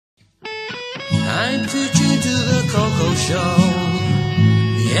time to tune to the Coco Show,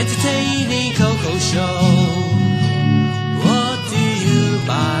 the entertaining Coco Show. What do you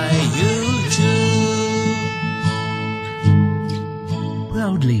buy? You choose.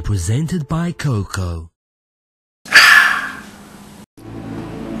 Proudly presented by Coco. Hi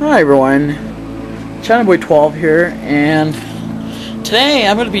everyone, ChinaBoy12 here, and today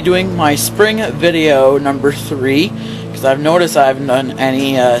I'm going to be doing my spring video number 3, because I've noticed I haven't done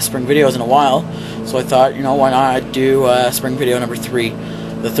any spring videos in a while, so I thought, you know, why not do spring video number 3,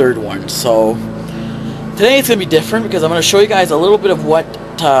 the third one. So today it's going to be different, because I'm going to show you guys a little bit of what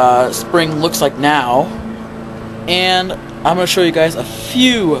spring looks like now, and I'm going to show you guys a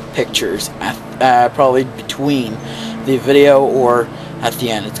few pictures, probably between the video or at the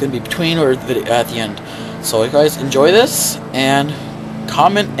end. It's going to be between or at the end. So you guys enjoy this, and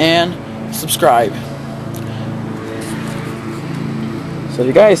comment and subscribe. So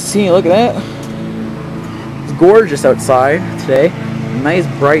you guys see, look at that. It's gorgeous outside today. Nice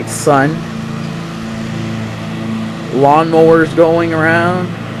bright sun. Lawnmowers going around.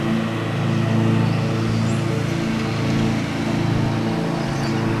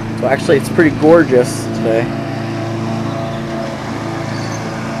 So actually it's pretty gorgeous today.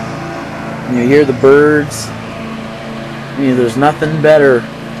 You hear the birds. I mean, there's nothing better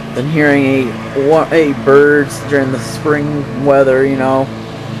than hearing birds during the spring weather, you know,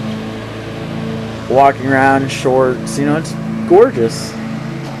 walking around in shorts. You know, it's gorgeous.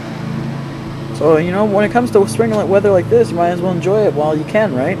 So, you know, when it comes to spring weather like this, you might as well enjoy it while you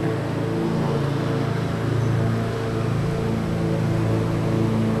can, right?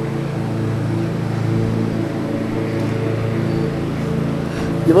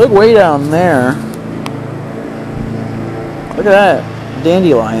 You look way down there. Look at that.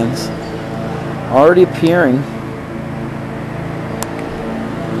 Dandelions. Already appearing.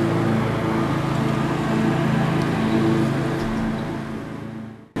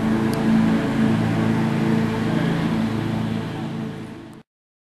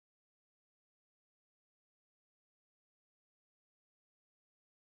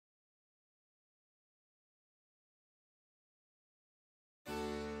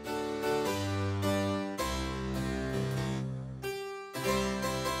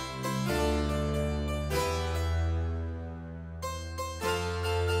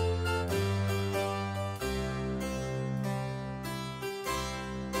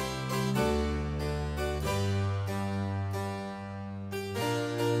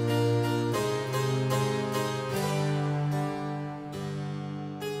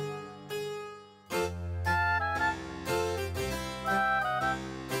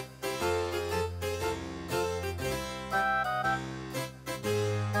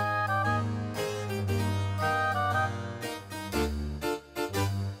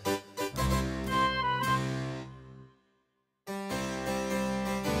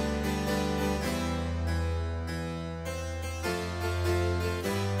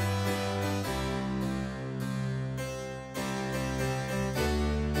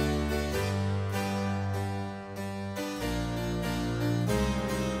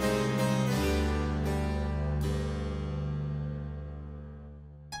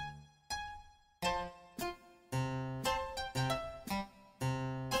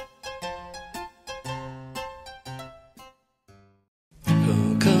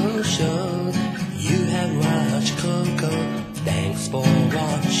 Show. You have watched Coco. Thanks for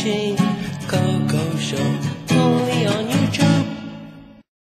watching.